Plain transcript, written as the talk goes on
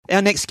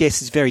Our next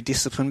guest is very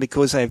disciplined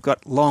because they've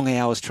got long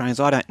hours trainers.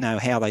 I don't know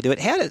how they do it.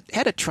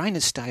 How do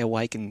trainers stay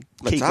awake and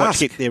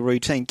keep their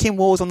routine? Kim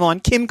Waugh's online.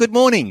 Kim, good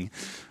morning.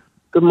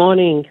 Good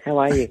morning. How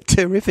are you?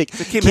 Terrific.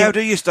 So Kim, how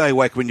do you stay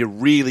awake when you're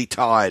really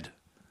tired?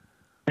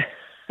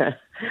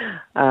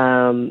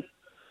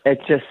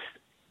 It's just,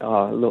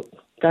 look,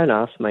 don't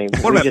ask me.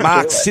 What about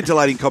Mark's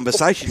scintillating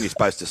conversation you're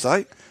supposed to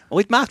say?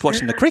 Well, Mark's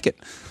watching the cricket.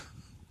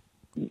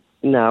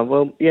 No,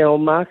 well,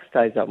 Mark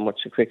stays up and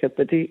watches the cricket,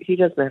 but he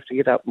doesn't have to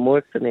get up and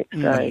work the next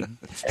day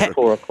at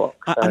 4 o'clock.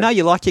 So. I know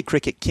you like your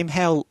cricket, Kim.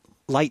 How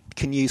late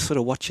can you sort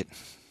of watch it?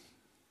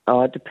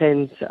 Oh, it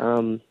depends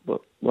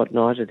what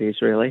night it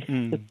is, really.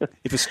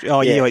 That's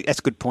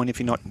a good point. If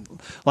you're not...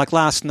 Like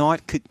last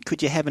night,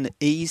 could you have an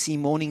easy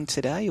morning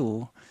today?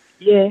 Or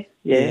Yeah,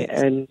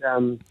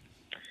 and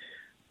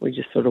we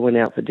just sort of went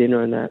out for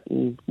dinner and that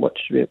and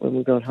watched a bit when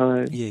we got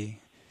home. Yeah.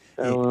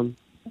 So,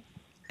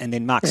 and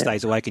then Mark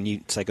stays awake and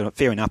you say,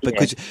 fair enough,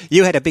 because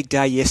you had a big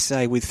day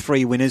yesterday with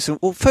 3 winners.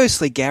 Well,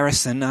 firstly,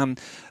 Garrison,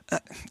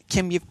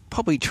 Kim, you've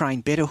probably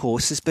trained better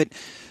horses, but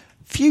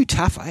few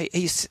tough.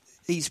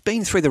 He's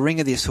been through the ring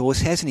of this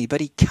horse, hasn't he?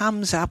 But he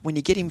comes up, when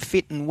you get him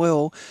fit and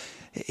well,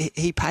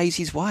 he pays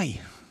his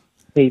way.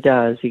 He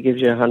does. He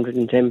gives you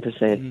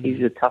 110%.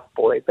 He's a tough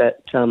boy.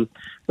 But,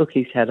 look,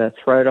 he's had a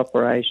throat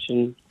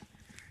operation.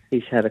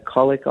 He's had a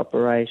colic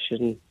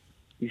operation.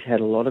 He's had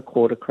a lot of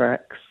quarter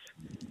cracks.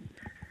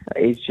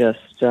 He's just,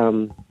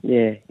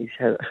 he's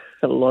had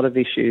a lot of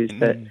issues.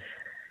 But,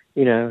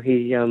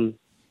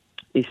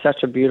 he's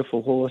such a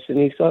beautiful horse and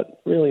he's got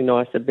really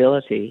nice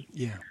ability.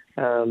 Yeah.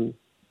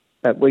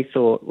 But we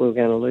thought we were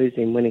going to lose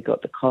him when he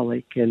got the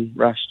colic and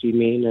rushed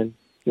him in, and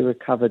he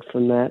recovered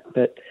from that.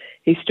 But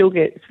he still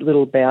gets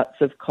little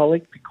bouts of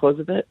colic because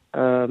of it,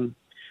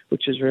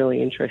 which is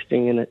really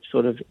interesting, and it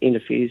sort of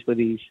interferes with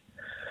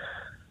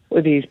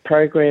his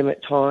program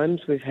at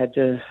times. We've had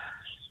to,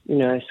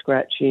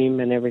 scratch him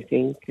and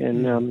everything,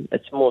 and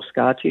it's more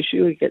scar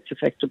tissue he gets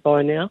affected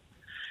by now.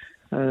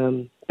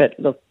 But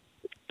look,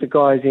 the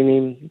guys in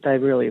him, they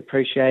really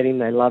appreciate him.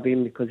 They love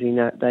him because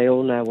they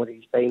all know what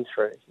he's been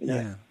through.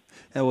 Yeah.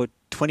 There were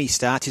 20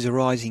 starts. He's a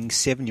rising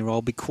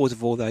 7-year-old because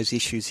of all those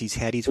issues he's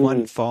had. He's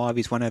won 5.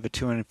 He's won over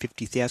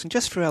 250,000.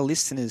 Just for our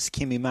listeners,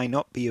 Kim, who may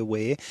not be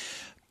aware,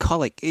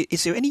 colic.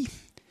 Is there any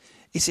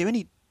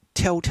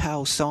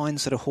telltale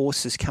signs that a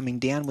horse is coming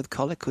down with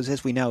colic? Because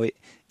as we know,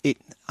 it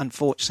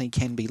unfortunately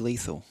can be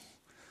lethal.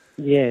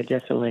 Yeah,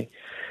 definitely.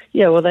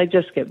 Yeah, well, they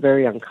just get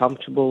very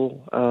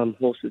uncomfortable.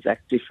 Horses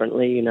act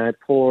differently,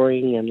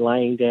 pawing and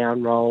laying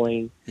down,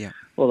 rolling,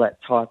 all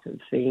that type of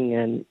thing.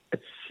 And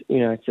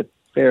it's a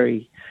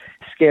very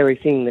scary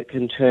thing that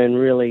can turn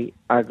really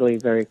ugly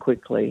very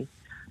quickly.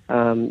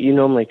 You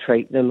normally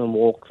treat them and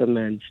walk them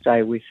and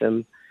stay with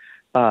them,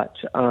 but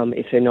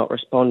if they're not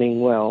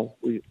responding well,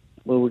 we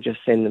will just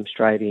send them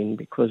straight in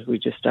because we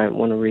just don't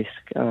want to risk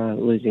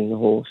losing the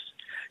horse.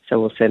 So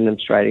we'll send them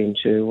straight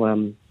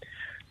into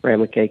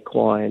Randwick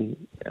Equine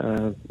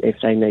if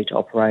they need to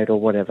operate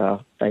or whatever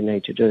they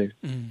need to do.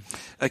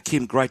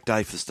 Kim, great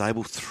day for the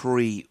stable.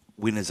 3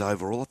 winners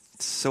overall.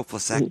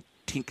 Selfless Act,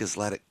 Tinker's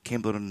Lad at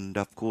Kembla, and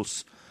of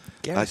course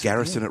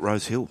Garrison at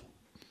Rosehill.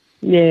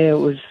 Yeah, it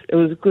was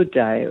a good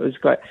day. It was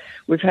great.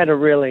 We've had a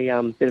really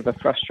bit of a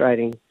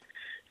frustrating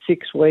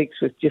 6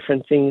 weeks with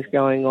different things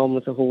going on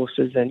with the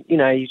horses, and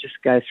you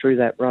just go through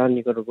that run.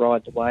 You've got to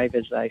ride the wave,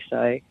 as they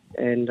say,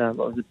 and it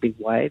was a big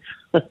wave,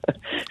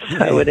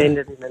 so it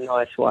ended in a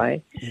nice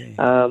way.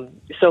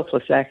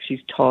 Selfless Act,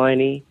 she's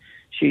tiny.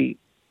 She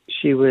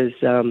was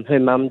her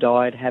mum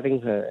died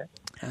having her,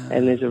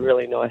 and there's a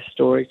really nice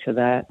story to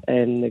that,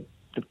 and the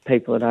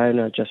people that own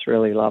her just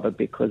really love her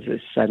because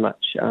there's so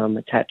much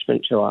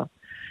attachment to her.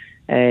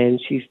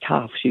 And she's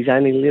tough. She's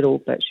only little,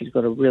 but she's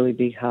got a really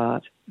big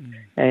heart.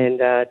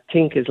 And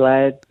Tinker's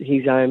Lad,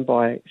 he's owned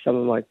by some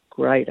of my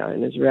great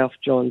owners, Ralph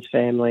John's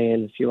family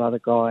and a few other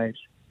guys.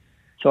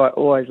 So I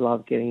always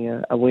love getting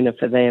a winner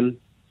for them.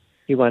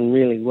 He won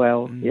really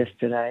well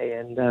yesterday,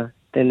 and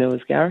then there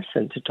was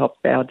Garrison to top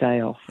our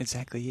day off.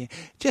 Exactly, yeah.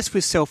 Just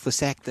with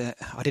Selfless Act,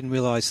 I didn't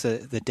realise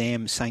the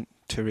dam St.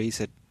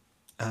 Teresa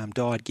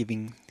died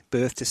giving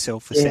birth to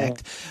Selfless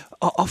Act.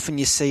 Often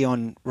you see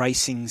on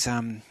racing's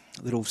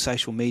little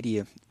social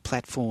media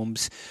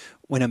platforms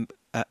when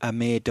a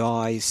mare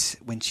dies,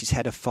 when she's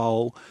had a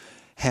foal,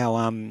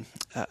 how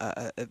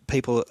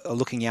people are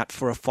looking out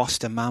for a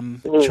foster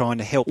mum, trying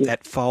to help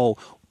that foal.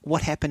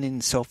 What happened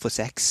in Selfless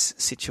Act's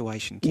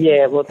situation, Kim?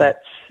 Yeah, well,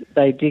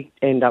 they did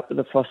end up with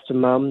a foster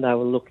mum. They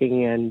were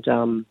looking and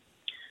sort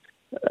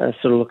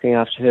of looking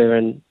after her,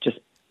 and just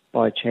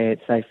by chance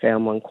they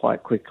found one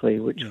quite quickly,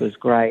 which was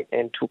great,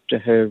 and took to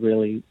her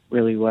really,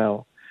 really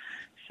well.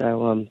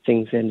 So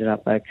things ended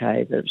up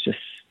okay, but it was just,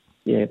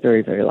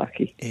 very, very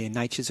lucky. Yeah,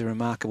 nature's a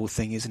remarkable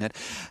thing, isn't it?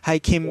 Hey,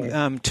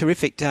 Kim,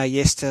 terrific day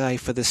yesterday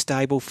for the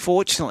stable.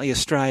 Fortunately,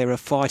 Australia are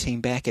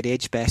fighting back at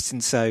Edgbaston,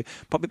 so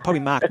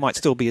probably Mark might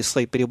still be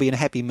asleep, but he'll be in a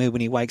happy mood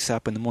when he wakes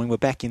up in the morning. We're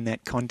back in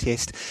that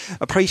contest.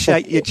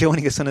 Appreciate you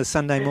joining us on a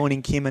Sunday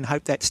morning, Kim, and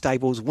hope that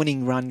stable's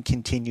winning run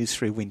continues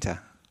through winter.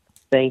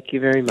 Thank you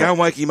very much. Go and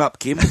wake him up,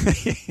 Kim.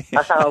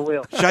 I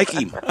will. Shake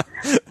him.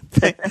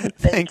 Thanks.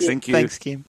 Thank you. Thanks, Kim.